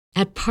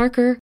At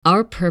Parker,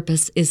 our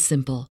purpose is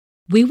simple.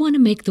 We want to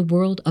make the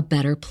world a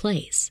better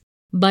place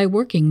by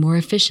working more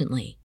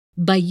efficiently,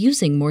 by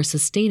using more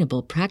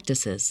sustainable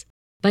practices,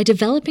 by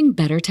developing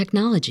better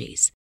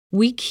technologies.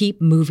 We keep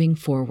moving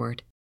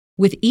forward.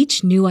 With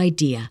each new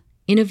idea,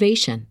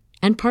 innovation,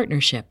 and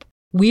partnership,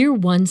 we're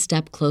one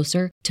step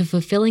closer to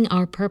fulfilling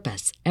our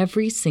purpose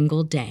every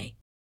single day.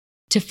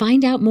 To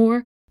find out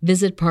more,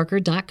 visit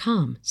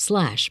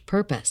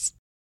parker.com/purpose.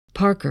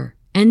 Parker,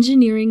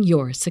 engineering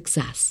your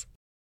success.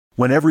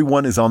 When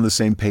everyone is on the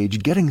same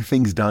page, getting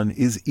things done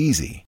is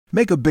easy.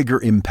 Make a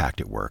bigger impact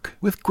at work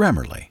with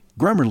Grammarly.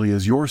 Grammarly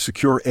is your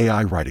secure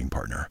AI writing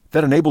partner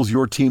that enables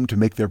your team to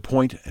make their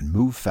point and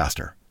move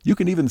faster. You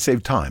can even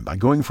save time by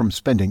going from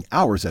spending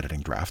hours editing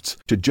drafts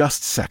to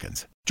just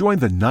seconds. Join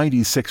the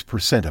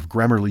 96% of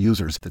Grammarly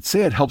users that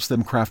say it helps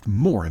them craft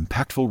more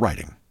impactful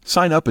writing.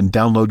 Sign up and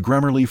download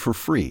Grammarly for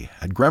free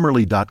at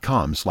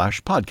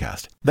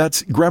Grammarly.com/podcast.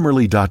 That's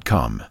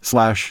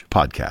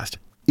Grammarly.com/podcast.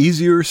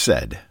 Easier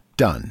said,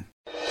 done.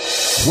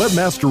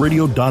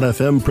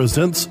 Webmasterradio.fm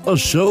presents a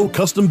show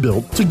custom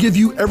built to give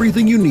you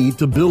everything you need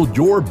to build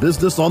your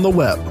business on the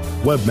web.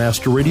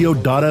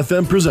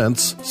 Webmasterradio.fm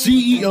presents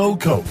CEO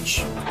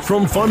Coach.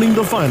 From funding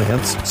to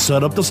finance,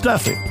 setup to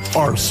staffing,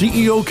 our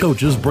CEO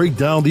coaches break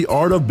down the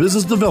art of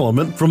business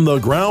development from the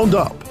ground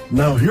up.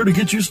 Now, here to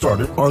get you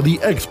started are the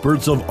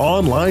experts of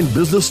online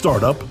business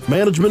startup,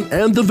 management,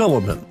 and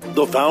development,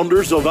 the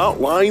founders of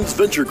Outlines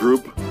Venture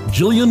Group,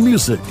 Jillian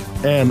Music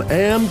and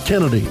Ann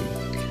Kennedy.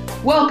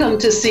 Welcome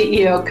to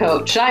CEO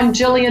Coach. I'm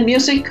Jillian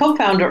Music,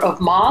 co-founder of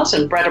Moz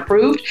and Brett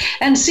Approved,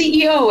 and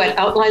CEO at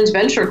Outlines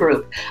Venture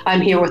Group.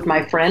 I'm here with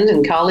my friend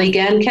and colleague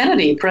Ann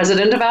Kennedy,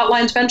 president of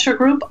Outlines Venture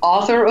Group,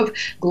 author of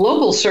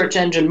Global Search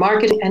Engine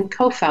Marketing, and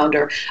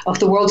co-founder of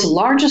the world's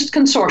largest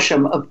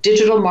consortium of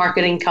digital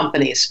marketing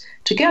companies.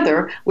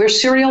 Together, we're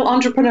serial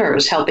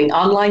entrepreneurs helping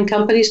online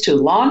companies to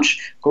launch,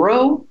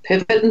 grow,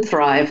 pivot, and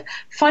thrive.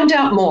 Find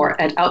out more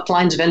at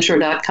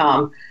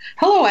outlinesventure.com.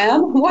 Hello,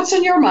 Ann. What's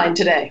in your mind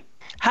today?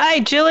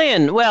 Hi,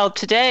 Jillian. Well,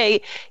 today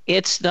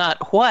it's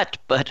not what,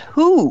 but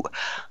who.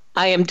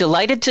 I am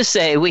delighted to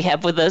say we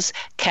have with us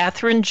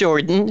Catherine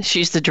Jordan.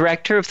 She's the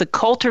director of the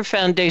Coulter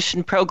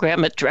Foundation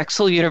program at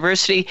Drexel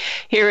University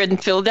here in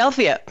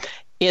Philadelphia.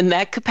 In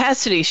that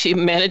capacity, she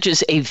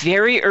manages a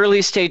very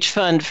early stage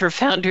fund for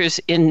founders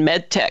in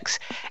medtechs.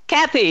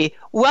 Kathy,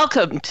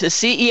 welcome to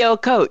CEO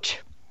Coach.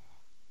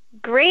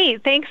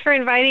 Great. Thanks for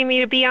inviting me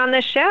to be on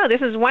the show.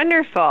 This is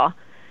wonderful.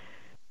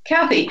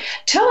 Kathy,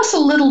 tell us a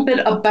little bit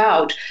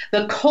about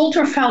the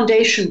Coulter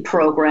Foundation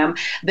program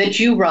that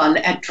you run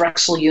at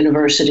Drexel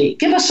University.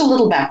 Give us a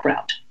little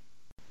background.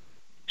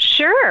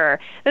 Sure.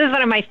 This is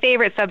one of my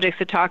favorite subjects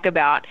to talk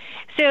about.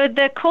 So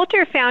the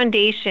Coulter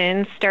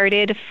Foundation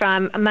started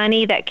from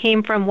money that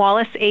came from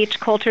Wallace H.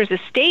 Coulter's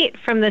estate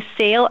from the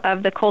sale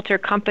of the Coulter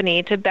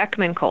Company to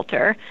Beckman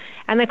Coulter.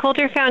 And the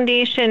Coulter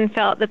Foundation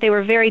felt that they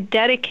were very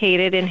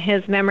dedicated in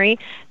his memory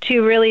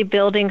to really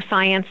building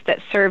science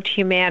that served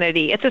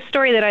humanity. It's a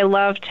story that I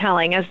love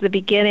telling as the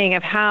beginning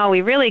of how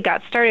we really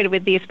got started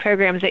with these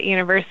programs at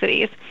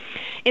universities.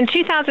 In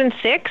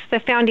 2006, the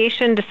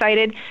foundation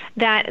decided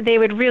that they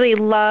would really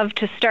love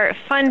to start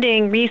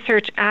funding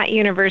research at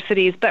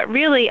universities, but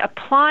really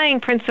applying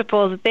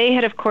principles that they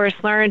had, of course,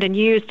 learned and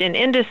used in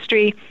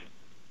industry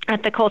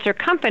at the Coulter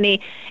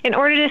Company in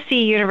order to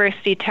see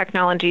university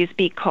technologies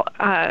be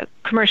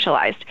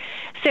commercialized.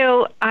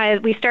 So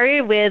we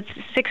started with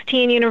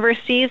 16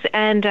 universities,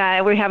 and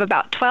we have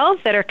about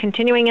 12 that are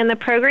continuing in the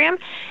program.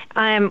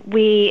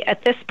 We,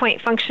 at this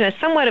point, function as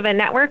somewhat of a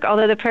network,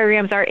 although the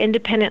programs are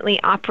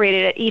independently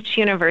operated at each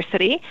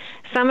university.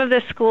 Some of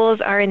the schools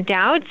are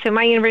endowed. So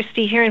my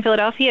university here in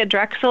Philadelphia,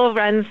 Drexel,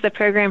 runs the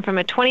program from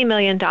a $20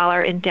 million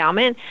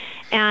endowment.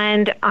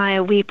 And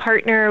we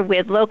partner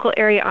with local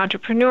area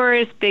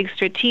entrepreneurs, big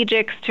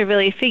strategics, to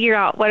really figure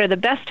out what are the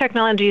best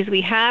technologies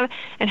we have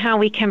and how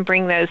we can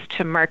bring those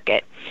to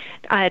market.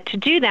 To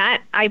do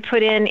that, I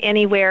put in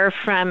anywhere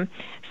from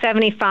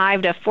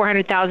 $75,000 to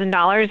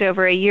 $400,000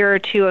 over a year or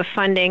two of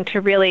funding to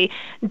really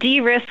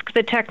de-risk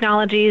the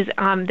technologies.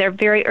 They're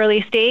very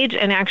early stage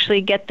and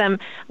actually get them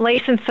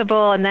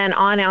licensable and then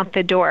on out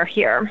the door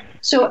here.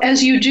 So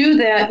as you do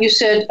that, you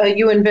said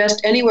you invest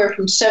anywhere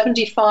from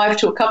 75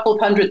 to a couple of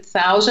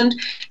 $100,000.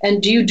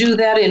 And do you do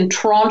that in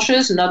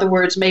tranches? In other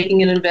words,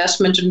 making an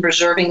investment and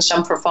reserving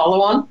some for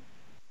follow-on?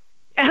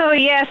 Oh,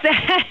 yes,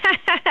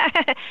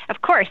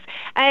 of course.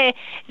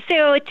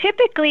 So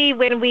typically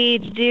when we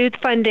do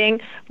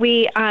funding,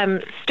 we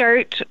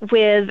start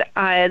with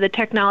the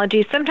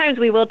technology. Sometimes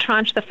we will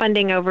tranche the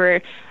funding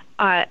over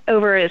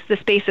the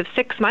space of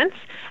 6 months.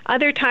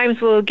 Other times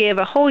we'll give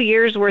a whole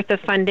year's worth of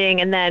funding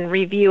and then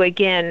review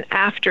again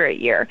after a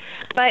year.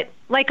 But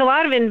like a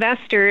lot of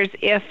investors,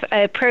 if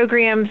a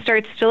program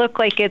starts to look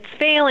like it's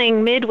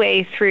failing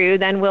midway through,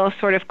 then we'll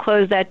sort of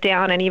close that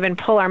down and even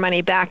pull our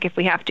money back if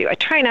we have to. I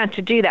try not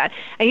to do that.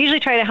 I usually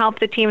try to help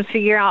the teams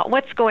figure out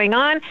what's going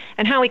on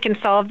and how we can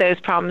solve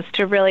those problems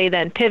to really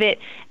then pivot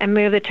and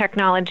move the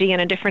technology in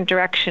a different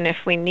direction if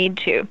we need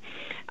to.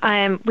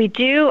 I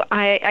do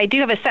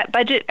have a set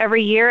budget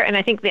every year, and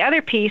I think the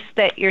other piece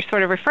that you're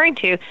sort of referring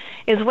to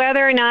is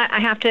whether or not I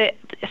have to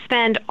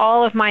spend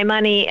all of my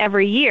money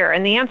every year,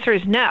 and the answer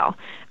is no.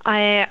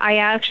 I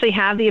actually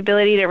have the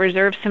ability to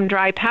reserve some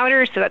dry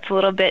powder, so that's a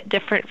little bit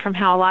different from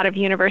how a lot of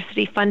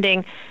university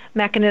funding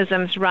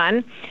mechanisms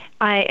run.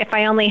 If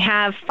I only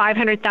have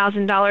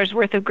 $500,000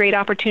 worth of great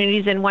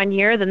opportunities in 1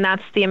 year, then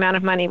that's the amount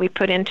of money we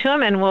put into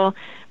them, and we'll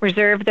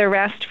reserve the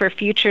rest for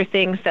future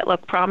things that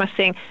look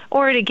promising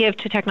or to give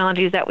to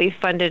technologies that we've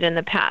funded in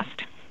the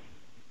past.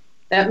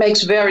 That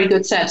makes very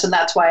good sense, and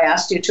that's why I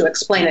asked you to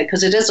explain it,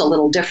 because it is a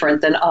little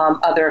different than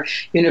other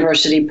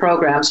university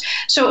programs.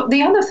 So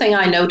the other thing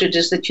I noted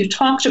is that you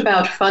talked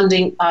about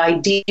funding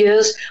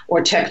ideas or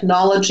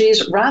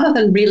technologies rather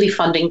than really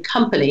funding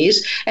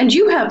companies, and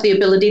you have the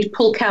ability to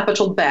pull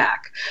capital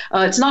back.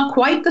 It's not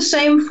quite the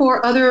same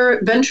for other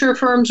venture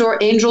firms or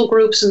angel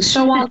groups and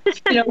so on.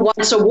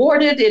 Once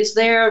awarded, it's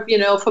there,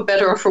 for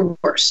better or for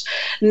worse.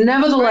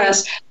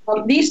 Nevertheless,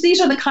 these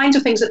are the kinds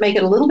of things that make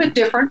it a little bit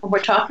different when we're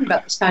talking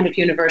about this kind of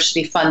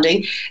university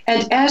funding.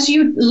 And as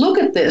you look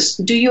at this,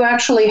 do you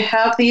actually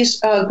have these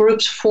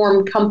groups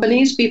form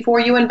companies before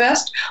you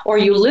invest, or are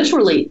you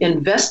literally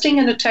investing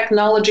in a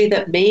technology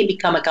that may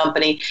become a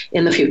company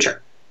in the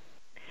future?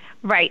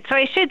 Right. So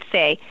I should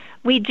say,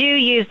 we do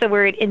use the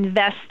word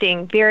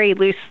investing very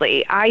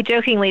loosely. I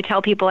jokingly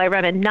tell people I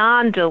run a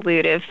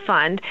non-dilutive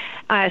fund,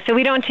 so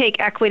we don't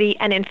take equity,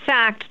 and in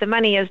fact, the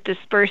money is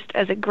dispersed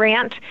as a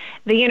grant.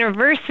 The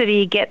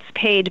university gets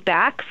paid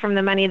back from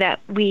the money that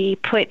we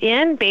put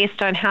in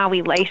based on how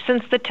we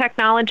license the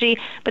technology,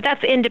 but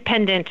that's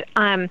independent,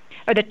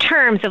 or the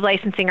terms of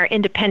licensing are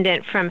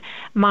independent from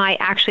my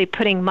actually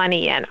putting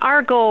money in.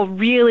 Our goal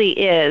really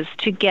is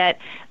to get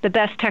the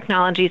best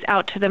technologies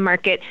out to the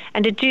market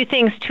and to do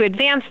things to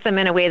advance them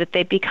in a way that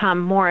they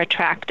become more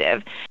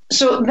attractive.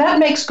 So that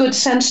makes good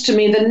sense to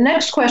me. The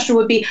next question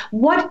would be,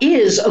 what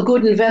is a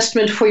good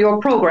investment for your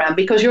program?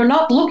 Because you're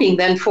not looking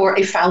then for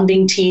a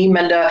founding team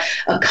and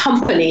a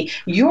company.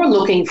 You're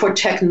looking for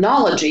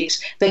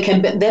technologies that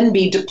can then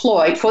be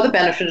deployed for the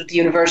benefit of the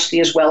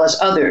university as well as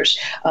others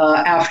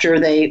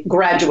after they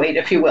graduate,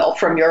 if you will,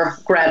 from your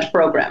grad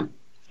program.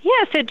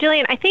 Yeah, so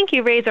Jillian, I think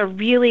you raise a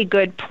really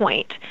good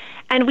point.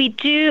 And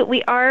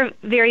we are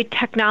very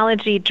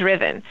technology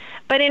driven.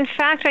 But in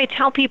fact, I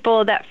tell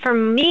people that for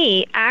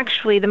me,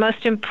 actually, the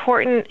most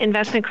important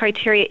investment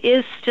criteria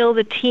is still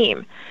the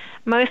team.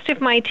 Most of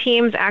my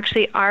teams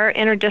actually are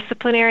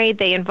interdisciplinary.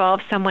 They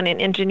involve someone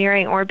in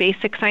engineering or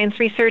basic science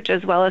research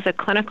as well as a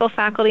clinical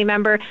faculty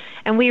member.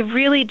 And we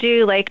really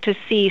do like to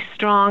see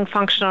strong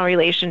functional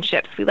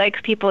relationships. We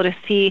like to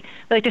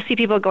see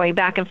people going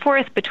back and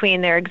forth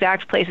between their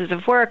exact places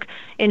of work,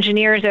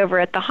 engineers over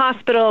at the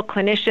hospital,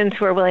 clinicians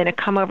who are willing to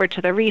come over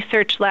to the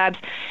research labs.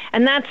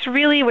 And that's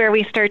really where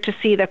we start to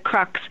see the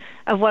crux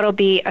of what will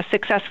be a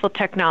successful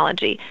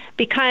technology,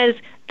 because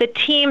the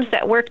teams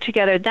that work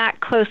together that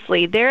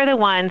closely, they're the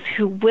ones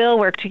who will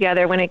work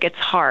together when it gets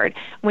hard,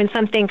 when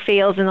something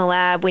fails in the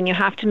lab, when you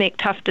have to make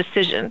tough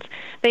decisions.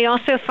 They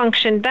also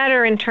function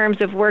better in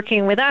terms of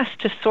working with us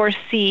to source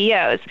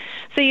CEOs.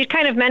 So you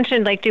kind of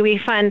mentioned, do we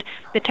fund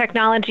the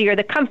technology or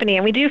the company?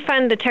 And we do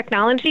fund the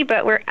technology,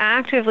 but we're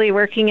actively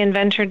working in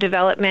venture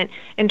development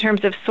in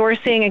terms of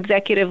sourcing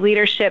executive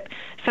leadership,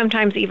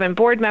 sometimes even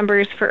board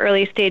members for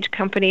early stage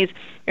companies,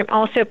 and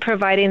also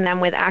providing them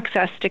with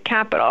access to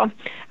capital.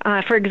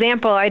 For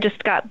example, I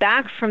just got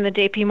back from the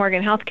JP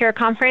Morgan Healthcare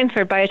Conference,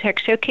 or Biotech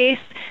Showcase,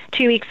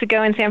 2 weeks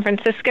ago in San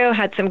Francisco,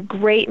 had some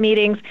great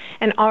meetings,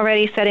 and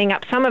already setting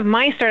up some of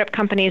my startup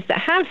companies that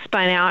have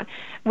spun out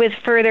with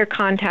further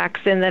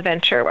contacts in the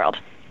venture world.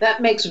 That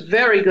makes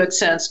very good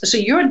sense. So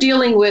you're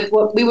dealing with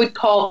what we would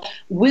call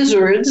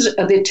wizards,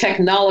 the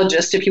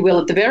technologist, if you will,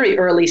 at the very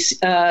early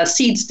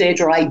seed stage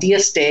or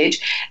idea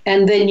stage,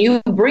 and then you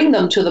bring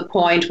them to the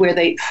point where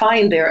they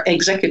find their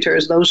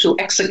executors, those who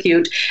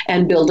execute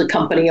and build a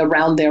company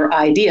around their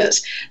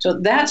ideas. So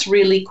that's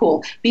really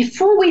cool.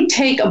 Before we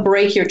take a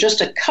break here, just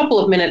a couple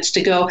of minutes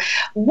to go,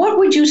 what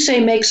would you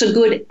say makes a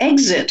good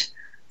exit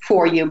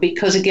for you?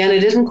 Because again,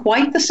 it isn't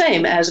quite the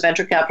same as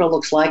venture capital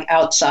looks like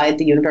outside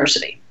the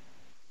university.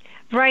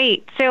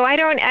 Right. So I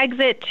don't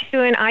exit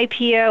to an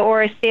IPO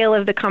or a sale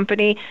of the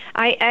company.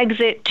 I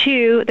exit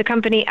to the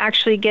company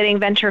actually getting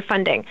venture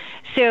funding.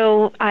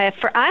 So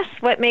for us,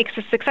 what makes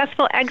a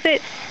successful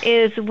exit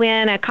is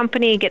when a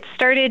company gets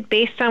started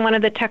based on one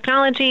of the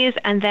technologies,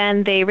 and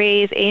then they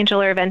raise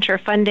angel or venture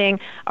funding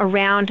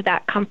around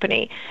that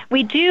company.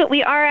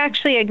 We are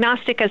actually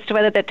agnostic as to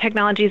whether the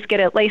technologies get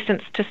a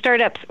license to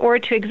startups or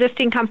to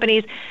existing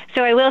companies.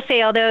 So I will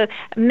say, although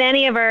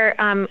many of our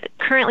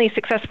currently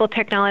successful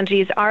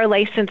technologies are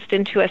licensed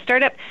into a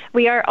startup,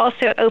 we are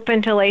also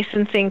open to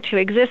licensing to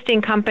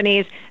existing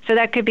companies. So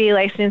that could be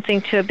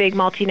licensing to a big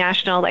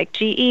multinational like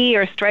GE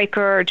or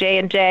Stryker or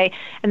J&J,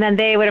 and then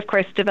they would, of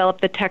course,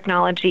 develop the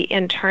technology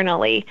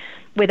internally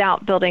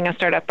without building a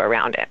startup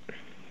around it.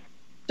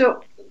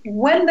 So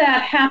when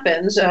that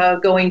happens,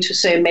 going to,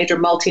 say, a major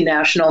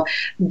multinational,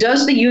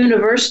 does the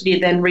university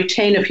then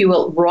retain, if you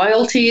will,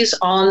 royalties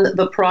on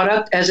the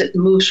product as it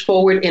moves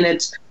forward in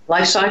its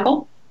life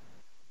cycle?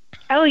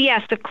 Oh,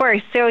 yes, of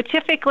course. So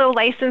typical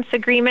license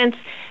agreements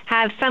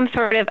have some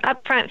sort of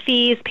upfront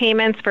fees,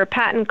 payments for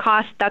patent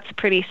costs. That's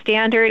pretty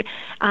standard.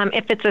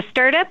 If it's a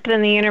startup,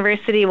 then the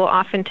university will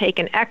often take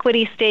an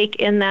equity stake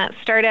in that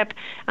startup.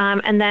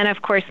 And then,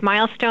 of course,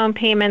 milestone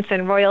payments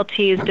and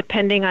royalties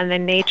depending on the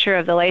nature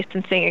of the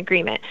licensing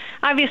agreement.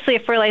 Obviously,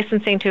 if we're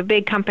licensing to a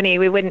big company,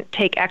 we wouldn't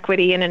take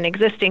equity in an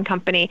existing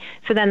company.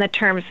 So then the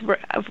terms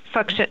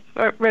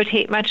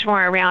rotate much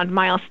more around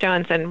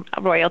milestones and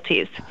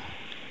royalties.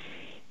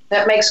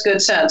 That makes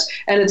good sense.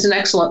 And it's an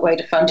excellent way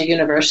to fund a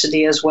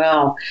university as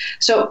well.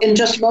 So in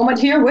just a moment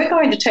here, we're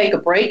going to take a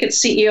break at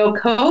CEO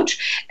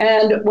Coach.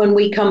 And when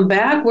we come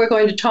back, we're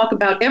going to talk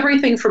about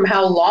everything from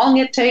how long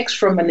it takes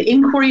from an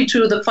inquiry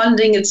to the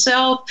funding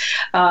itself,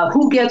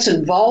 who gets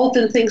involved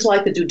in things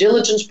like the due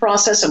diligence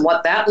process and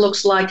what that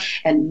looks like,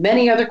 and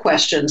many other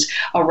questions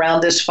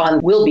around this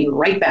fund. We'll be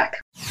right back.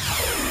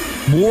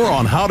 More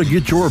on how to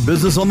get your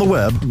business on the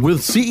web with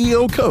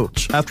CEO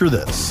Coach after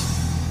this.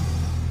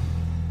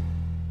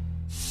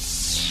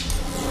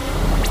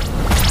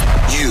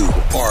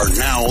 Are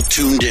now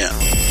tuned in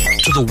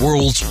to the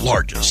world's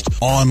largest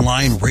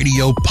online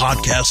radio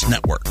podcast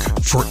network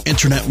for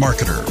internet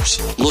marketers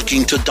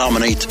looking to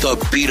dominate the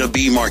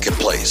B2B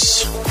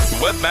marketplace.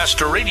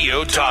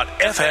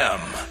 Webmasterradio.fm.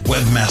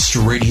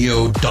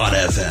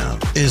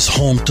 Webmasterradio.fm is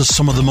home to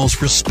some of the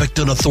most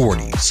respected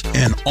authorities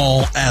in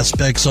all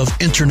aspects of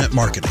internet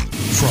marketing,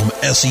 from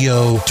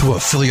SEO to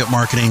affiliate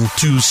marketing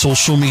to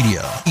social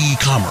media,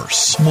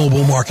 e-commerce,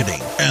 mobile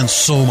marketing, and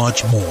so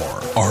much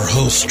more. Our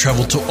hosts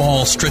travel to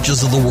all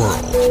stretches of the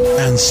world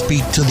and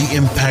speak to the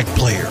impact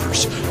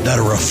players that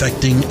are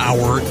affecting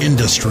our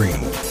industry.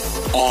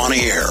 On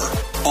air,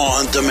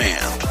 on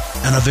demand,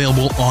 and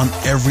available on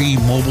every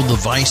mobile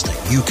device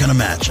that you can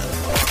imagine.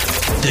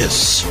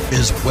 This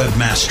is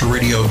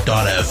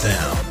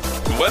Webmasterradio.fm.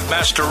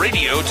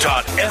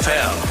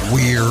 Webmasterradio.fm.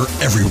 We're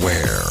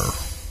everywhere.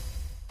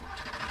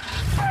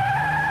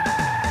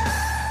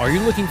 Are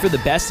you looking for the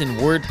best in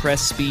WordPress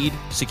speed,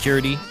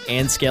 security,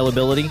 and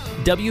scalability?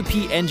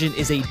 WP Engine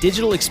is a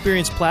digital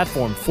experience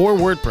platform for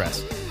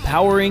WordPress,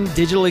 powering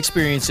digital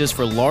experiences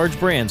for large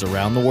brands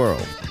around the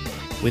world.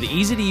 With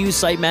easy-to-use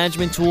site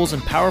management tools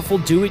and powerful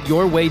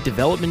do-it-your-way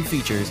development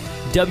features,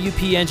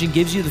 WP Engine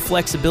gives you the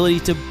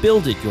flexibility to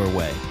build it your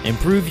way.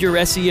 Improve your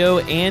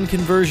SEO and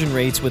conversion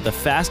rates with a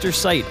faster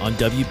site on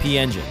WP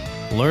Engine.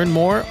 Learn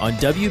more on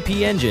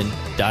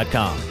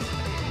WPEngine.com.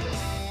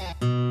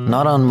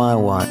 Not on my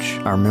watch,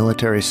 our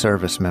military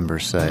service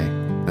members say,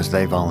 as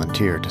they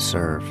volunteer to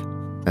serve,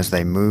 as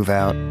they move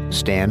out,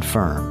 stand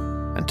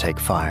firm, and take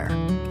fire.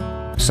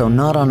 So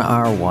not on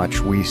our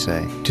watch, we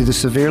say, to the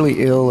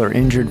severely ill or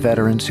injured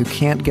veterans who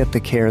can't get the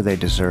care they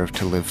deserve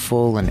to live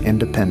full and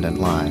independent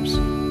lives,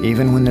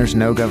 even when there's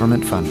no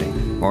government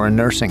funding or a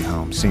nursing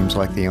home seems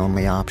like the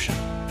only option.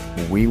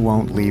 We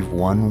won't leave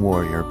one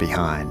warrior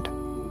behind.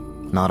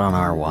 Not on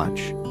our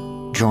watch.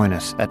 Join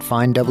us at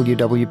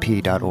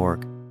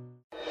findwwp.org.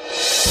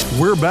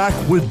 We're back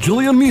with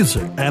Jillian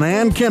Music and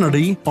Ann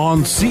Kennedy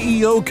on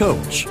CEO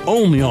Coach,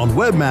 only on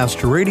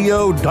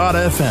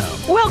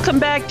Webmasterradio.fm. Welcome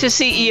back to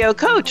CEO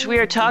Coach. We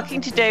are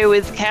talking today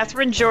with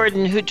Catherine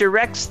Jordan, who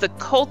directs the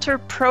Coulter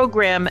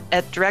program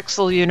at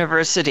Drexel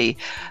University,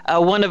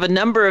 one of a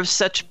number of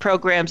such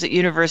programs at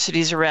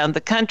universities around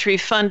the country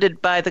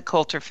funded by the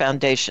Coulter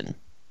Foundation.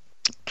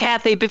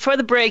 Kathy, before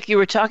the break, you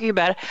were talking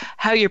about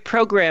how your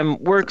program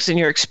works and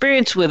your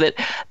experience with it.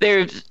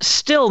 There's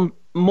still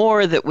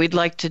more that we'd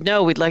like to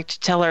know. We'd like to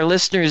tell our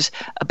listeners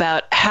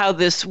about how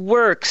this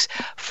works.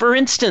 For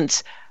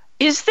instance,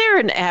 is there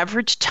an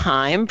average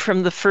time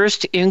from the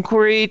first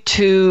inquiry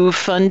to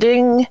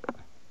funding?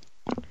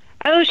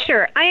 Oh,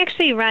 sure. I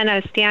actually run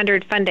a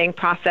standard funding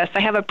process.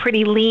 I have a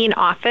pretty lean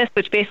office,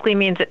 which basically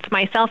means it's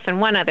myself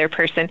and one other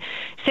person.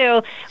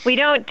 So we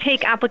don't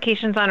take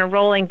applications on a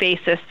rolling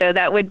basis, so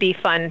that would be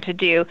fun to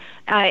do.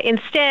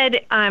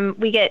 Instead,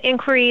 we get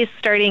inquiries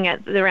starting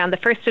at around the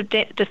 1st of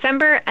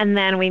December, and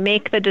then we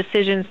make the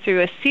decisions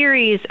through a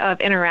series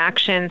of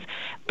interactions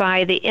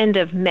by the end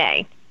of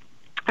May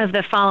of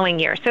the following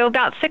year. So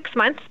about 6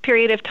 months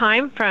period of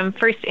time from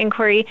first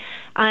inquiry.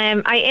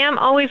 I am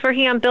always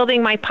working on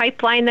building my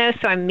pipeline, though,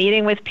 so I'm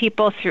meeting with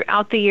people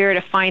throughout the year to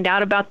find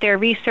out about their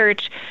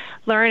research,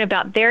 learn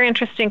about their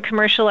interest in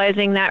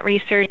commercializing that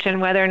research,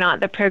 and whether or not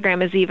the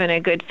program is even a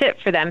good fit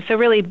for them. So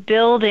really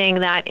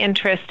building that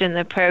interest in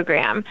the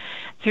program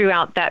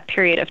throughout that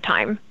period of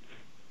time.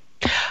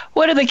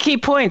 What are the key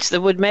points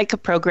that would make a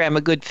program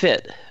a good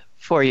fit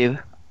for you?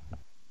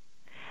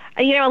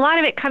 a lot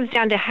of it comes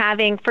down to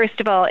having, first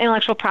of all,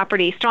 intellectual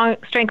property,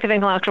 strength of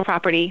intellectual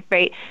property,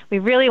 right? We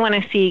really want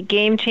to see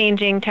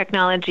game-changing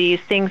technologies,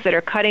 things that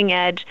are cutting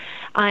edge,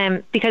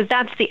 because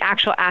that's the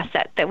actual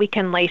asset that we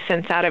can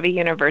license out of a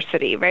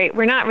university, right?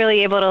 We're not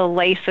really able to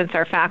license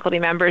our faculty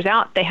members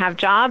out; they have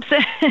jobs.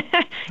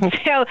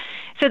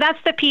 So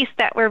that's the piece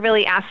that we're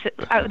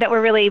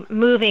really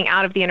moving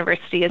out of the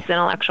university is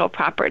intellectual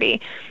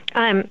property.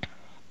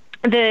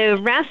 The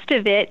rest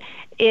of it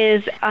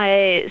is,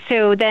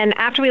 so then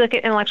after we look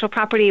at intellectual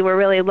property, we're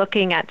really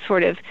looking at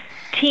sort of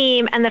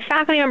team and the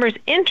faculty members'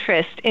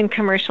 interest in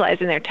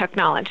commercializing their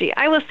technology.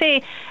 I will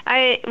say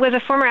I was a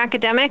former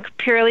academic,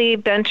 purely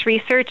bench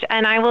research,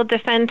 and I will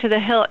defend to the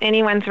hilt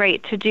anyone's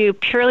right to do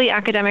purely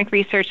academic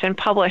research and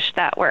publish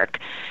that work.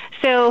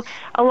 So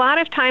a lot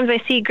of times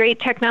I see great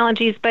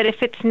technologies, but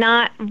if it's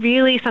not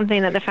really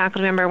something that the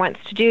faculty member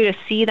wants to do to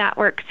see that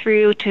work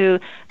through to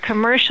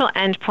commercial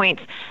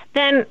endpoints,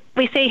 then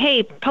we say,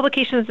 hey,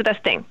 publication is the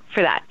best thing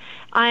for that.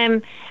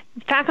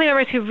 Faculty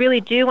members who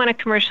really do want to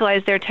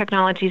commercialize their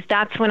technologies,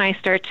 that's when I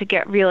start to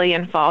get really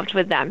involved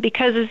with them.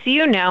 Because as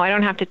you know, I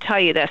don't have to tell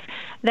you this,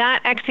 that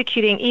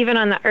executing even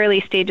on the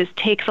early stages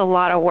takes a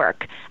lot of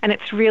work. And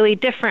it's really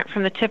different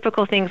from the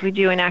typical things we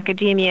do in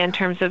academia in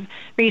terms of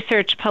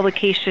research,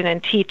 publication,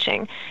 and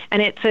teaching.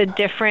 And it's a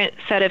different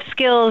set of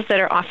skills that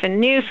are often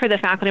new for the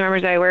faculty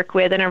members I work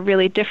with and a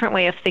really different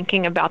way of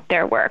thinking about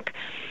their work.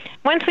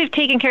 Once we've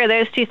taken care of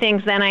those two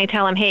things, then I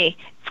tell them, hey,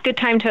 it's a good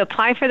time to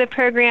apply for the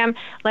program.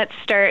 Let's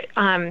start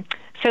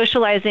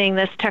socializing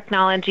this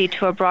technology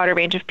to a broader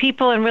range of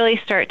people and really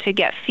start to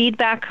get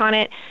feedback on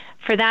it.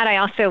 For that, I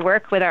also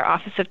work with our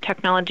Office of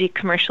Technology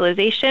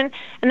Commercialization,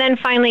 and then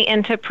finally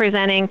into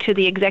presenting to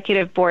the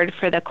executive board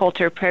for the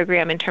Coulter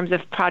program in terms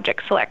of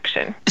project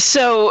selection.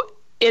 So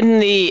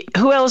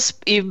who else,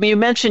 you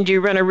mentioned you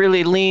run a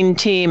really lean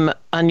team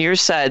on your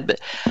side, but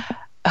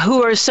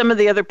who are some of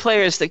the other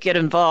players that get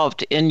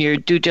involved in your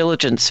due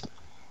diligence?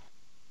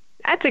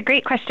 That's a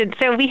great question.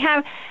 So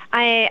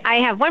I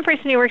have one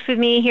person who works with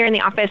me here in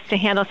the office to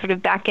handle sort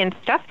of back-end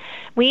stuff.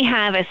 We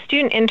have a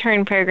student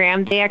intern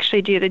program. They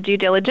actually do the due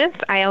diligence.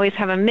 I always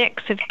have a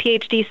mix of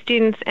PhD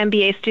students,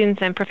 MBA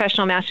students, and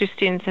professional master's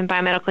students in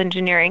biomedical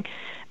engineering.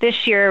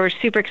 This year, we're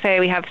super excited.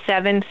 We have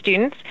 7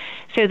 students.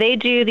 So they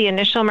do the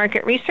initial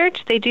market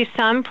research. They do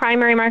some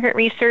primary market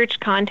research,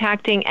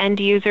 contacting end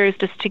users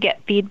just to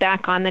get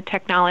feedback on the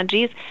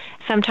technologies,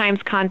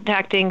 sometimes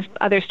contacting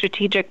other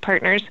strategic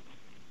partners.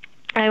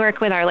 I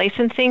work with our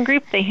licensing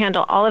group. They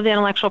handle all of the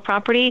intellectual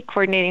property,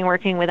 coordinating,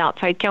 working with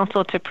outside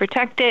counsel to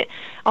protect it,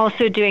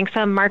 also doing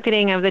some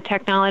marketing of the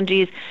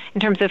technologies in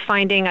terms of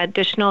finding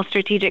additional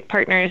strategic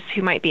partners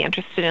who might be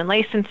interested in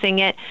licensing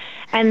it.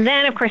 And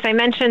then, of course, I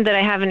mentioned that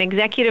I have an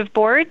executive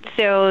board.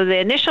 So the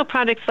initial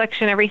project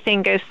selection,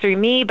 everything goes through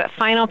me, but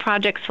final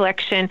project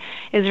selection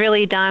is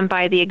really done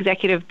by the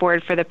executive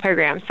board for the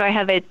program. So I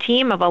have a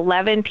team of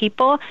 11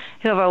 people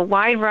who have a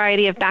wide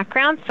variety of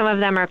backgrounds. Some of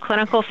them are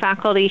clinical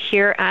faculty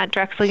here at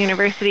Drexel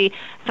University.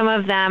 Some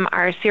of them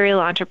are serial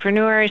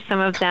entrepreneurs.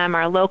 Some of them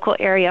are local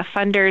area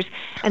funders.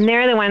 And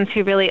they're the ones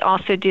who really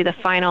also do the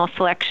final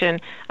selection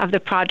of the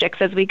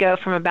projects as we go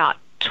from about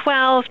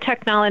 12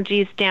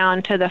 technologies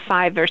down to the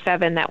 5 or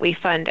 7 that we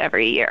fund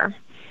every year.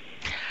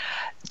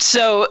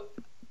 So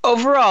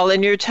overall,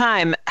 in your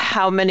time,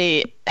 how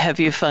many have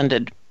you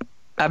funded?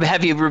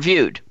 Have you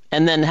reviewed?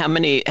 And then how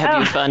many have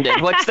you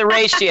funded? What's the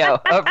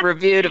ratio of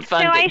review to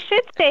funding?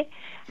 So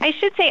I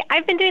should say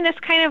I've been doing this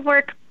kind of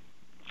work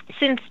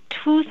since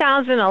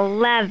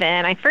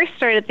 2011. I first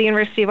started at the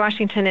University of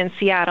Washington in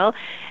Seattle.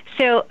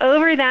 So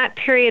over that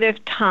period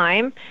of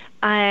time,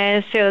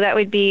 so that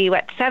would be,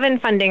 7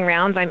 funding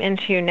rounds I'm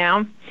into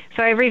now.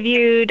 So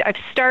I've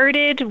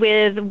started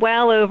with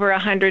well over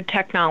 100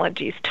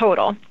 technologies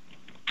total,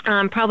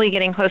 probably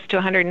getting close to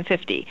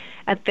 150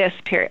 at this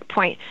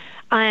point,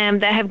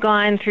 that have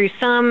gone through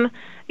some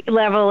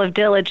level of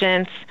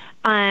diligence.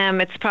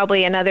 It's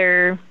probably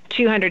another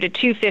 200 to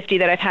 250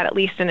 that I've had at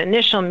least an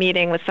initial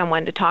meeting with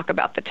someone to talk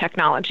about the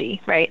technology,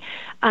 right?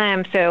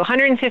 So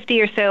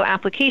 150 or so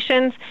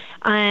applications,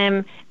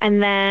 and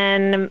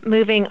then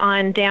moving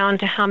on down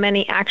to how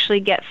many actually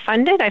get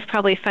funded. I've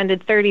probably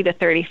funded 30 to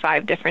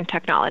 35 different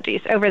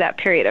technologies over that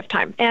period of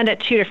time, and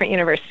at 2 different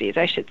universities,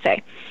 I should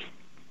say.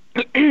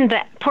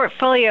 The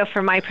portfolio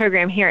for my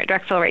program here at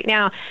Drexel right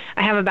now,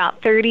 I have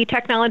about 30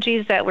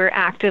 technologies that we're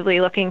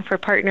actively looking for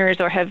partners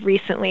or have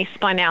recently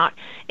spun out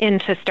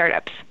into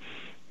startups.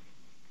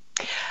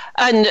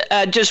 And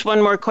just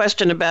one more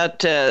question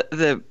about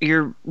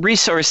your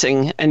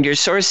resourcing and your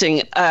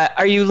sourcing.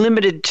 Are you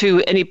limited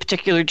to any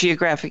particular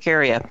geographic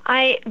area?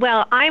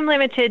 I'm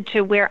limited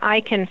to where I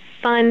can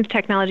fund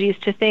technologies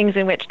to things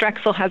in which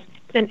Drexel has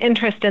an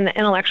interest in the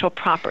intellectual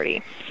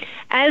property.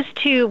 As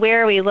to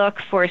where we look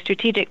for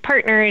strategic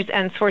partners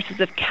and sources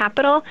of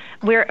capital,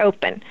 we're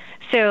open.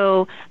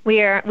 So we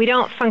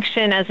don't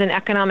function as an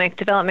economic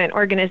development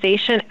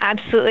organization.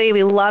 Absolutely,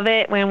 we love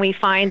it when we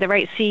find the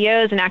right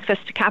CEOs and access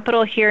to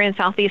capital here in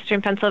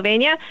southeastern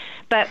Pennsylvania,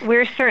 but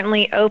we're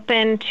certainly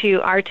open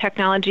to our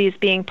technologies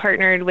being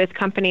partnered with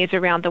companies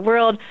around the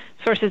world,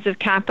 sources of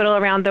capital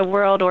around the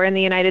world or in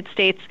the United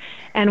States,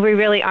 and we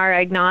really are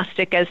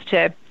agnostic as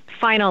to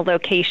final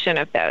location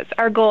of those.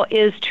 Our goal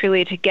is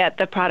truly to get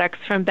the products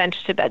from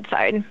bench to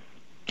bedside.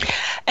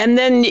 And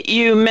then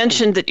you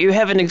mentioned that you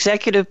have an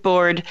executive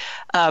board.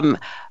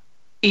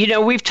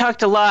 We've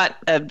talked a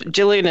lot,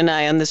 Jillian and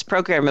I, on this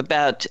program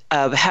about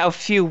how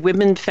few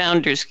women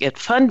founders get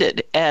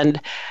funded. And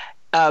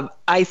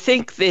I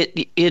think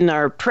that in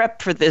our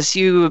prep for this,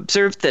 you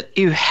observed that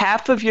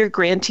half of your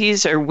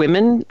grantees are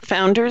women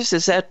founders.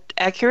 Is that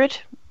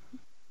accurate?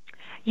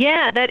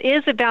 Yeah, that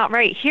is about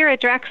right. Here at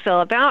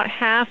Drexel, about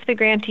half the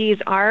grantees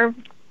are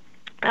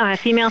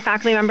female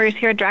faculty members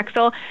here at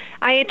Drexel.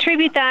 I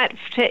attribute that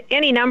to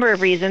any number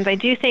of reasons. I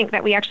do think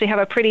that we actually have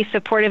a pretty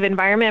supportive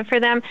environment for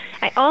them.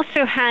 I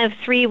also have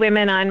 3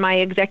 women on my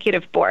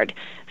executive board.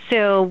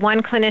 So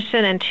 1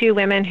 clinician and 2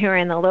 women who are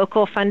in the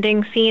local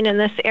funding scene in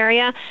this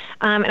area.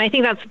 And I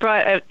think that's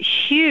brought a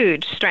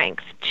huge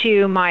strength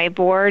to my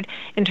board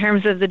in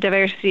terms of the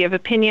diversity of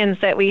opinions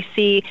that we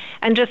see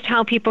and just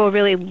how people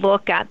really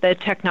look at the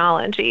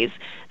technologies.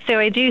 So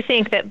I do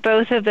think that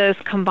both of those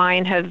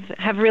combined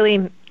have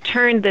really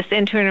turned this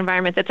into an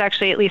environment that's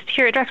actually, at least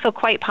here at Drexel,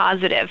 quite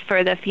positive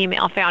for the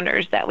female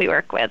founders that we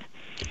work with.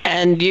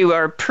 And you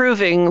are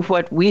proving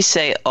what we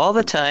say all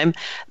the time,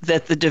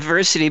 that the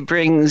diversity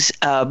brings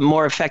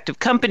more effective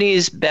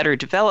companies, better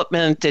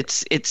development.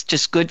 It's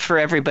just good for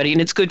everybody, and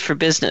it's good for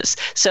business.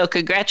 So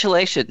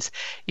congratulations.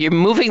 You're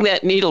moving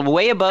that needle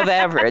way above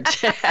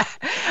average. And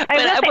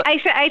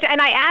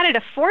I added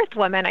a 4th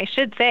woman, I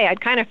should say.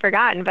 I'd kind of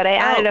forgotten, but I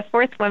added a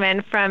 4th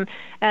woman from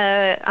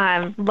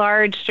a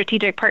large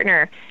strategic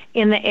partner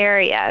in the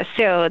area.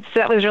 So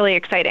that was really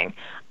exciting.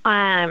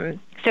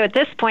 So at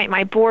this point,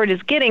 my board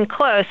is getting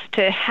close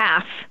to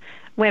half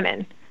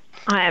women.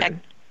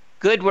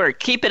 Good work.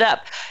 Keep it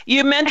up.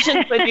 You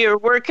mentioned when you were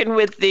working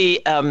with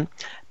the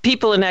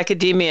people in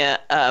academia,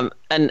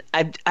 and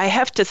I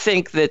have to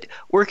think that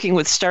working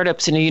with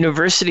startups in a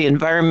university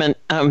environment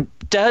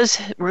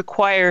does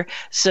require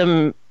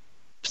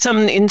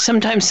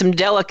sometimes some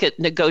delicate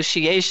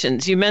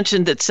negotiations. You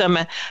mentioned that some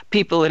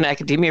people in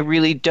academia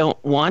really don't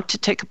want to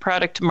take a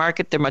product to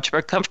market. They're much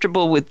more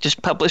comfortable with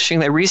just publishing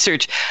their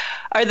research.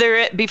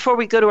 Before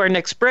we go to our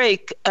next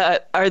break,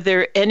 are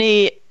there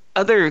any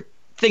other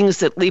things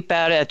that leap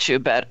out at you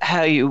about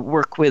how you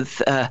work with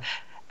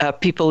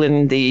people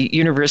in the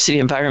university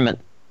environment?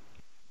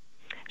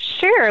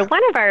 Sure.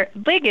 One of our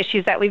big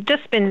issues that we've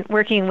just been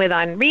working with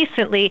on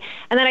recently,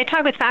 and that I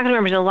talk with faculty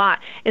members a lot,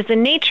 is the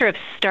nature of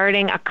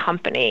starting a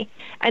company.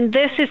 And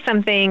this is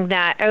something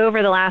that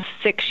over the last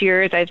 6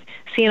 years, I've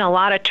seen a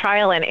lot of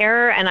trial and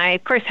error, and I,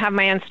 of course, have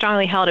my own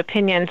strongly held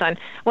opinions on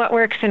what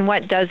works and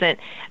what doesn't.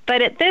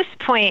 But at this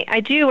point,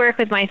 I do work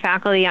with my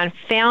faculty on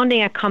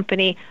founding a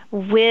company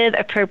with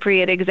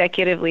appropriate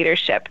executive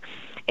leadership.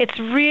 It's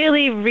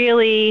really,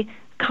 really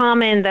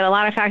common that a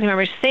lot of faculty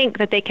members think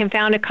that they can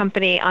found a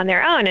company on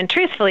their own. And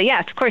truthfully,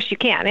 yes, of course you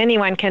can.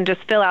 Anyone can just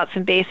fill out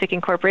some basic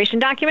incorporation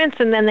documents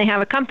and then they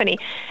have a company.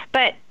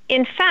 But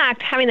in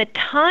fact, having the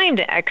time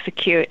to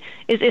execute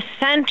is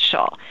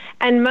essential.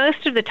 And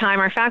most of the time,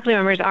 our faculty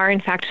members are, in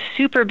fact,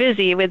 super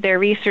busy with their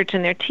research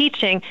and their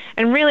teaching.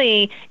 And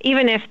really,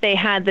 even if they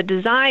had the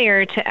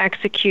desire to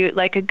execute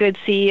like a good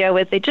CEO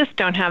would, they just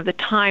don't have the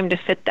time to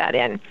fit that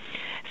in.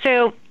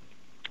 So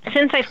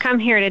since I've come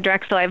here to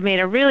Drexel, I've made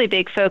a really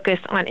big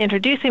focus on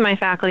introducing my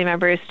faculty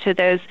members to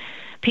those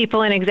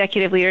people in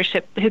executive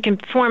leadership who can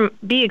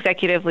be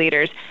executive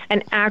leaders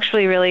and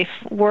actually really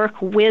work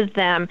with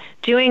them,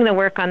 doing the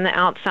work on the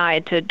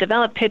outside to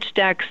develop pitch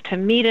decks, to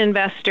meet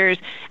investors,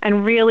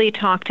 and really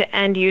talk to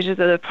end users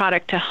of the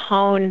product to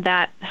hone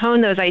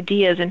those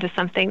ideas into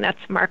something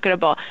that's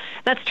marketable.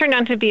 That's turned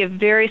out to be a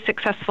very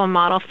successful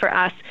model for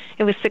us.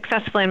 It was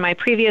successful in my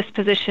previous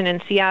position in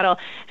Seattle.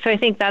 So I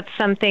think that's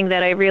something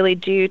that I really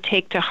do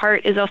take to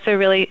heart, is also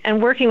really,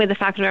 and working with the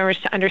faculty members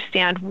to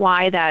understand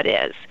why that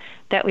is,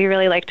 that we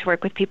really like to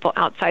work with people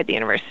outside the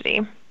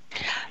university.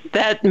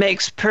 That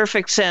makes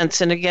perfect sense,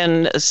 and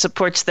again,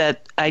 supports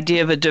that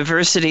idea of a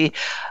diversity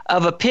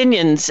of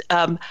opinions.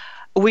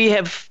 We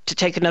have to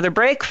take another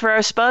break for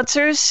our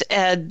sponsors,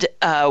 and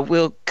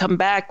we'll come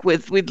back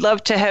with, we'd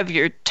love to have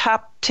your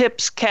top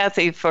tips,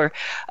 Kathy, for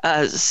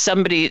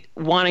somebody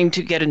wanting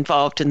to get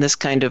involved in this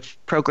kind of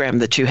program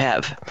that you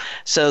have.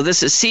 So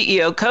this is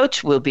CEO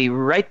Coach. We'll be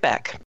right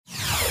back.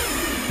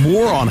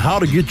 More on how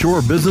to get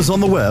your business on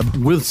the web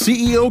with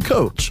CEO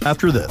Coach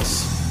after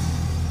this.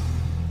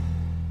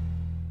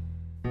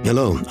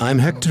 Hello, I'm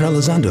Hector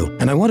Elizondo,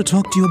 and I want to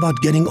talk to you about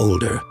getting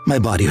older. My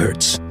body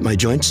hurts, my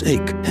joints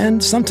ache,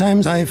 and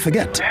sometimes I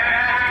forget.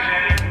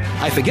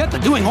 I forget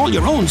that doing all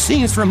your own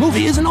scenes for a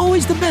movie isn't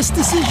always the best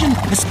decision,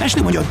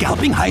 especially when you're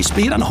galloping high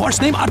speed on a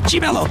horse named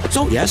Archibello.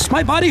 So yes,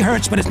 my body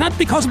hurts, but it's not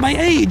because of my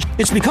age.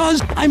 It's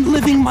because I'm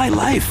living my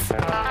life.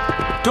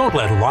 Don't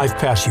let life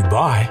pass you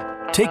by.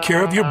 Take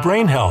care of your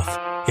brain health.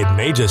 It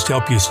may just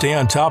help you stay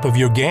on top of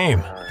your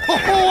game.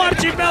 Oh,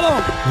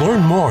 Archibello!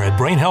 Learn more at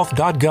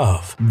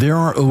brainhealth.gov. There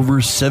are over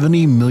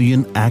 70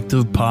 million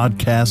active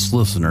podcast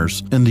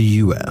listeners in the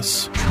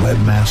U.S.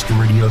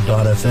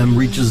 Webmasterradio.fm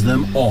reaches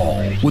them all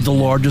with the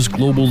largest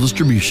global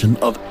distribution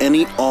of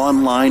any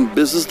online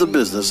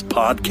business-to-business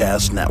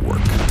podcast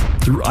network.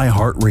 Through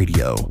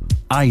iHeartRadio,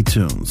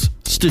 iTunes,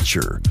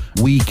 Stitcher,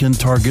 we can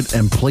target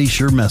and place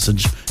your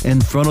message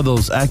in front of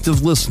those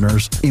active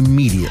listeners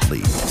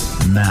immediately.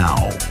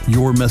 Now,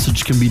 your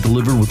message can be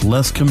delivered with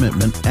less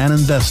commitment and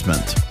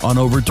investment on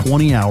over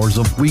 20 hours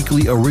of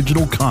weekly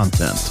original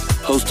content,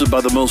 hosted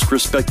by the most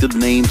respected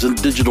names in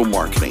digital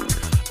marketing.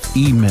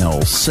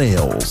 Email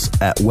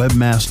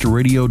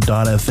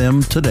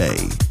sales@webmasterradio.fm today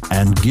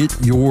and get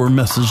your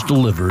message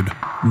delivered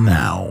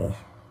now.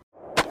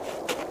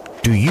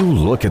 Do you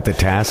look at the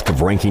task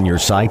of ranking your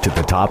site at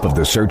the top of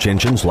the search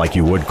engines like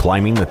you would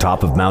climbing the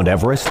top of Mount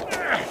Everest?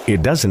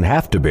 It doesn't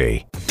have to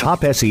be.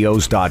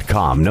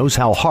 TopSEOs.com knows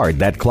how hard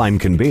that climb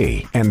can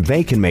be, and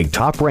they can make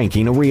top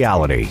ranking a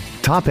reality.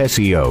 Top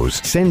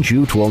SEOs sends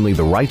you to only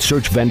the right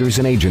search vendors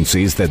and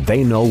agencies that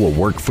they know will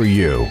work for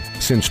you.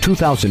 Since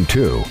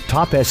 2002,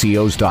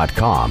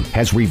 TopSEOs.com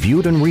has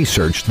reviewed and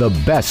researched the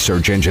best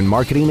search engine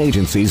marketing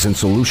agencies and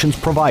solutions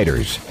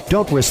providers.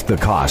 Don't risk the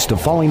cost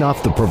of falling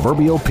off the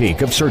proverbial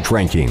peak of search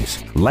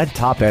rankings. Let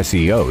Top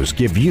SEOs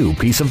give you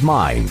peace of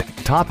mind.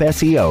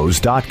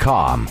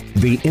 TopSEOs.com,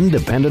 the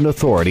independent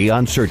authority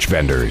on search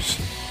vendors.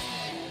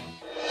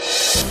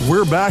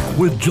 We're back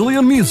with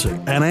Jillian Music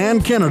and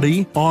Ann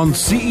Kennedy on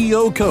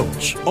CEO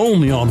Coach,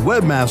 only on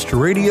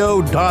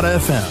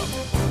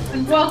WebmasterRadio.fm.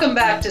 And welcome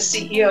back to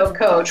CEO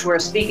Coach. We're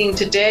speaking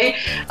today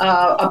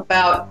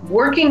about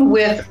working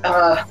with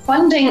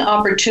funding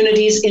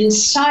opportunities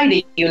inside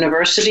a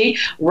university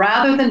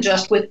rather than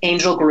just with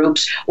angel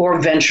groups or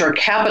venture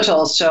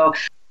capital. So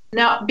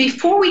now,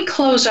 before we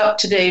close up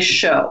today's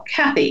show,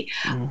 Kathy,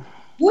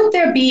 would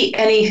there be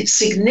any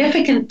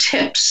significant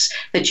tips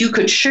that you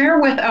could share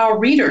with our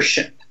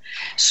readership,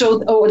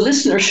 or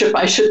listenership,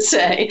 I should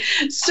say,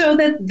 so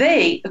that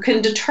they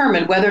can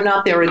determine whether or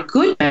not they're a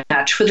good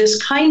match for this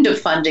kind of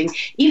funding,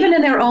 even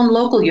in their own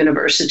local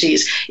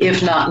universities,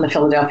 if not in the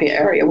Philadelphia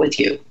area with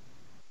you?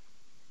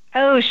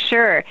 Oh,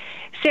 sure.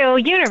 So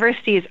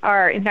universities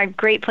are, in fact,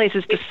 great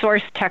places to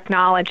source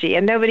technology,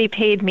 and nobody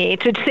paid me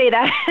to say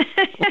that.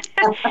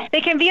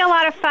 They can be a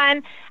lot of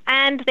fun,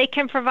 and they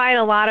can provide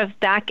a lot of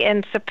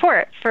back-end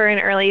support for an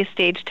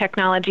early-stage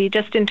technology,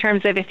 just in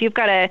terms of if you've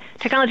got a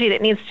technology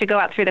that needs to go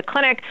out through the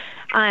clinic,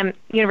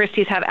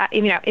 universities have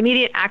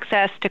immediate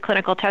access to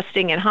clinical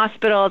testing in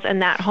hospitals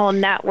and that whole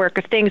network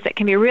of things that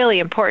can be really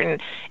important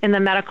in the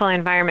medical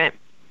environment.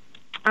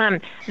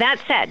 That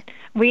said,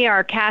 we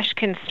are cash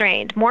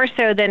constrained, more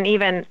so than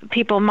even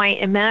people might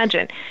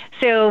imagine.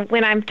 So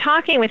when I'm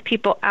talking with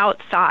people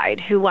outside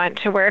who want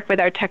to work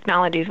with our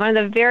technologies, one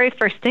of the very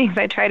first things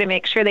I try to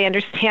make sure they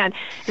understand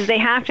is they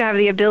have to have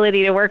the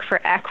ability to work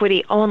for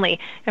equity only,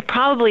 and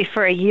probably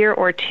for a year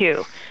or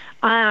two.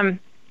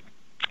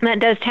 That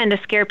does tend to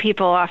scare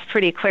people off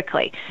pretty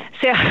quickly.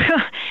 So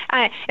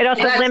it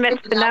also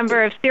limits the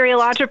number of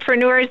serial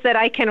entrepreneurs that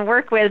I can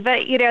work with.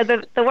 But,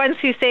 the ones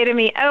who say to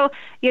me,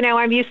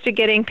 I'm used to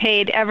getting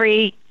paid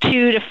every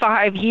 2 to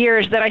 5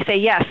 years, that I say,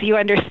 yes, you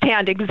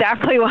understand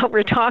exactly what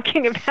we're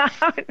talking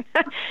about.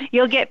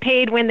 You'll get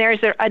paid when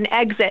there's an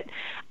exit.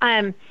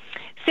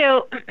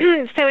 So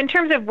in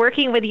terms of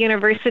working with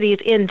universities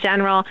in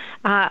general,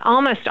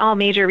 almost all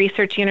major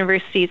research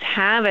universities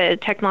have a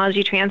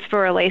technology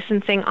transfer or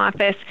licensing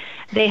office.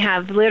 They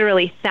have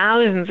literally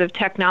thousands of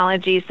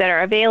technologies that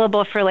are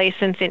available for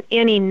license in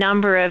any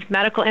number of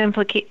medical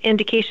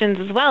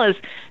indications, as well as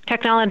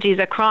technologies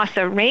across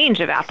a range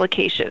of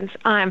applications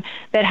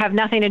that have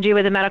nothing to do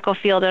with the medical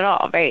field at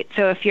all, right?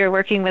 So if you're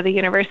working with a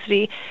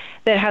university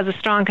that has a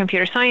strong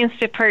computer science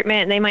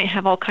department, they might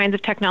have all kinds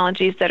of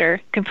technologies that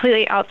are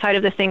completely outside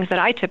of the things that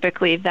I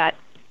typically vet.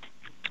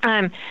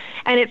 And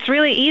it's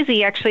really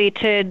easy, actually,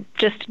 to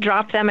just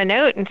drop them a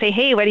note and say,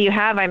 hey, what do you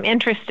have? I'm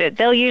interested.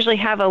 They'll usually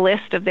have a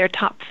list of their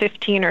top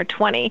 15 or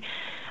 20.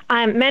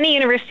 Many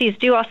universities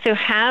do also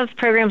have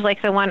programs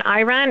like the one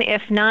I run,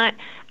 if not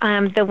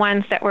the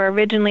ones that were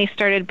originally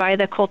started by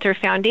the Coulter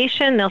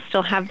Foundation. They'll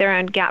still have their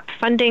own gap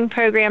funding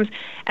programs,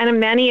 and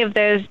many of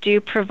those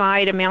do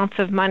provide amounts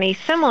of money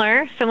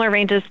similar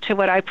ranges to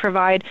what I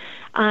provide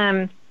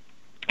in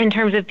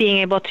terms of being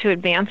able to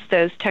advance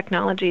those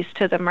technologies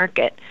to the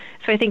market.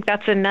 So I think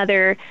that's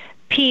another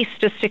piece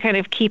just to kind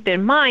of keep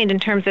in mind in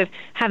terms of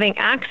having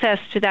access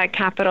to that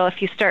capital.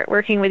 If you start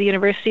working with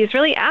universities,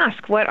 really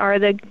ask, what are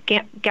the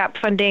gap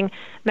funding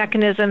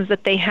mechanisms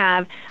that they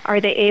have?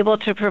 Are they able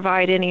to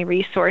provide any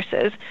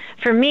resources?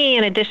 For me,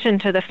 in addition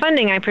to the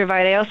funding I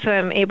provide, I also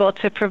am able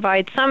to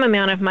provide some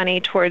amount of money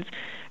towards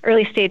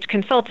early stage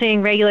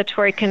consulting,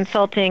 regulatory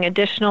consulting,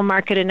 additional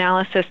market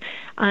analysis,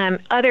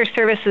 other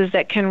services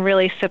that can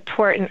really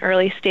support an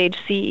early stage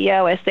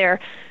CEO as they're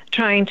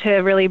trying to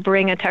really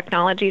bring a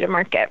technology to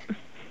market.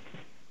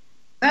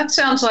 That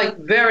sounds like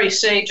very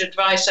sage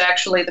advice,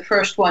 actually. The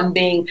first one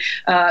being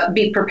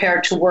be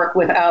prepared to work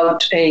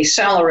without a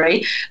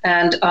salary.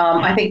 And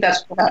I think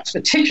that's perhaps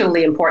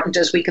particularly important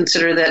as we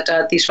consider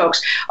that these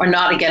folks are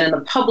not, again, in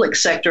the public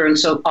sector and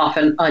so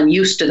often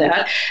unused to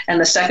that. And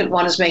the second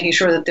one is making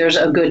sure that there's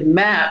a good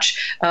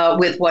match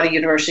with what a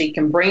university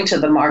can bring to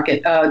the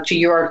market to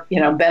your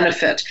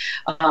benefit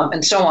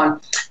and so on.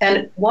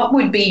 And what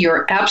would be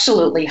your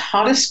absolutely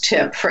hottest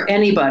tip for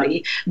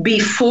anybody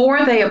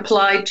before they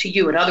apply to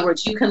you? In other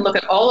words, you can look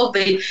at all of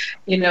the,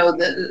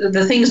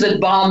 the things that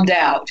bombed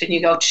out, and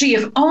you go, gee,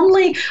 if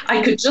only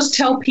I could just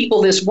tell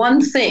people this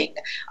one thing,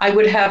 I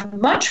would have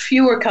much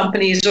fewer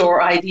companies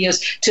or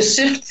ideas to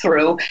sift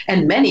through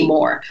and many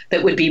more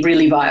that would be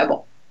really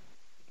viable.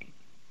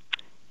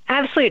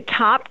 Absolute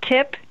top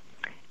tip,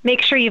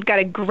 make sure you've got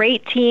a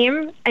great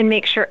team and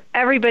make sure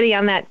everybody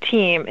on that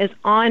team is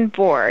on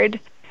board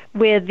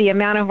with the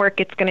amount of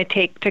work it's going to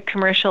take to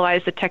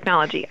commercialize the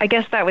technology. I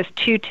guess that was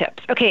 2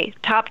 tips. Okay,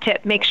 top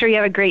tip, make sure you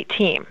have a great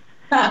team.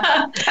 No,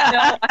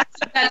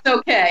 that's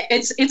okay.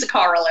 It's a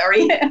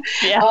corollary.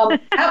 Yeah.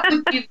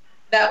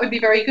 That would be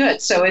very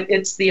good. So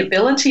it's the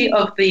ability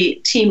of the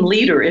team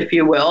leader, if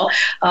you will,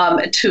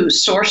 to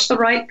source the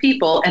right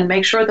people and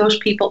make sure those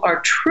people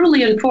are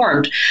truly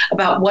informed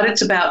about what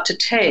it's about to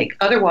take.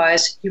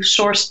 Otherwise, you've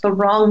sourced the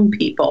wrong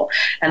people.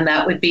 And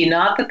that would be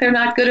not that they're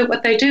not good at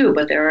what they do,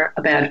 but they're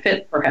a bad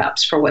fit,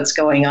 perhaps, for what's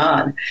going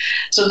on.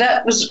 So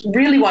that was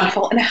really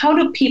wonderful. And how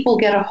do people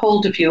get a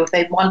hold of you if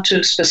they want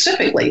to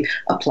specifically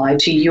apply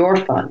to your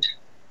fund?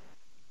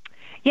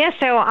 Yeah,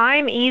 so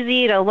I'm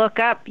easy to look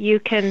up.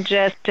 You can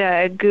just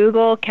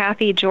Google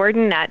Kathy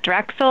Jordan at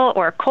Drexel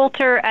or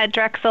Coulter at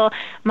Drexel.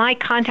 My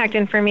contact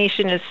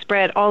information is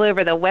spread all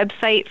over the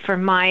website for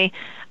my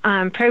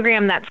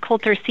program. That's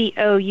Coulter,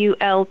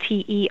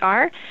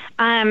 Coulter.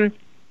 And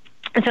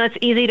so it's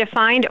easy to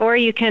find, or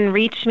you can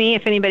reach me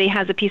if anybody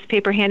has a piece of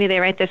paper handy.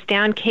 They write this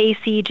down,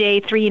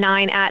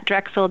 kcj39 at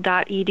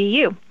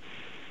drexel.edu.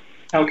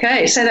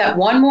 Okay, say that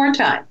one more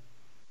time.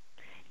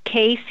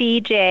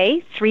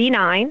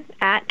 kcj39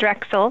 at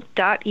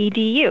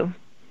drexel.edu.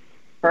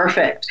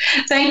 Perfect.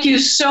 Thank you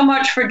so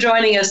much for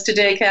joining us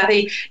today,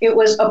 Kathy. It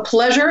was a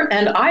pleasure,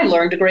 and I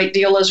learned a great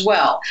deal as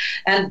well.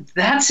 And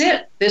that's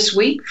it this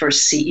week for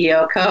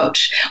CEO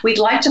Coach. We'd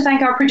like to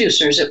thank our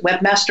producers at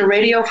Webmaster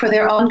Radio for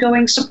their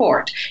ongoing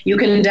support. You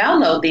can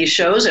download these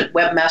shows at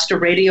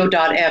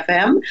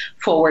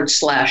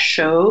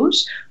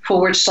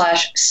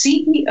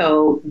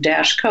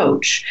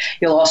webmasterradio.fm/shows/CEO-coach.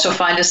 You'll also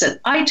find us at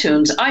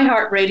iTunes,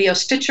 iHeartRadio,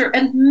 Stitcher,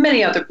 and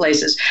many other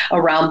places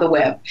around the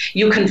web.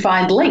 You can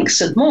find links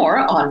and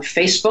more on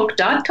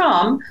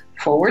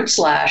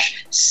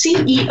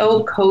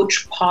Facebook.com/CEO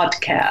Coach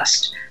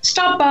Podcast.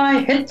 Stop by,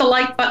 hit the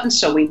like button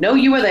so we know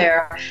you are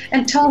there,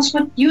 and tell us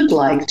what you'd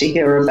like to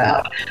hear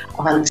about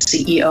on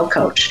CEO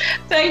Coach.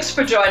 Thanks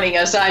for joining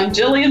us. I'm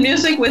Jillian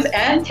Music with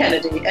Ann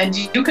Kennedy, and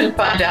you can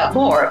find out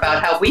more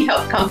about how we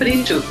help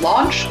companies to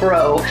launch,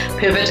 grow,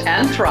 pivot,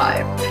 and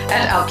thrive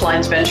at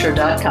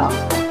OutlinesVenture.com.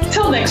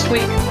 Till next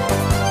week.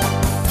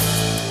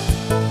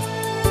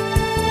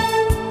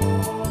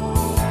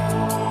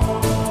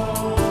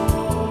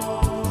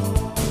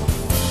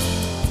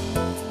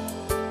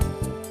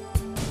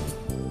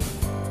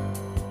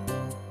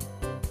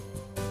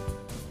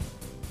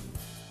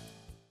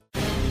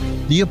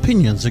 The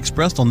opinions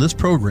expressed on this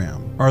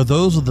program are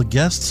those of the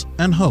guests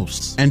and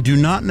hosts and do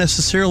not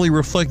necessarily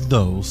reflect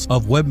those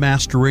of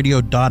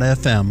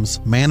WebmasterRadio.fm's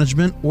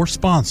management or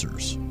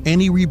sponsors.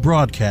 Any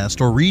rebroadcast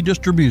or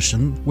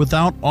redistribution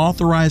without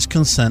authorized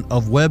consent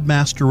of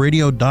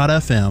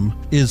WebmasterRadio.fm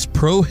is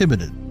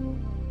prohibited.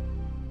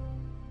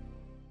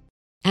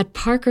 At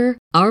Parker,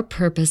 our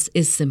purpose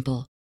is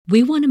simple.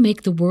 We want to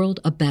make the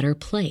world a better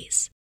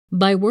place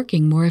by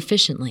working more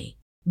efficiently,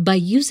 by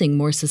using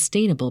more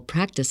sustainable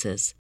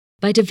practices,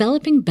 by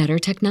developing better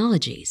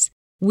technologies.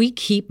 We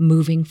keep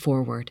moving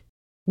forward.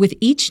 With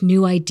each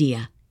new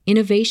idea,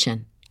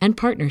 innovation, and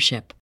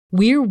partnership,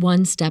 we're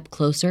one step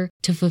closer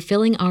to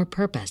fulfilling our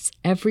purpose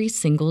every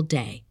single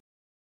day.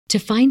 To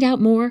find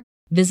out more,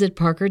 visit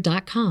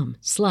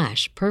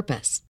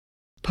parker.com/purpose.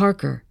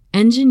 Parker,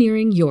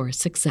 engineering your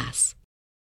success.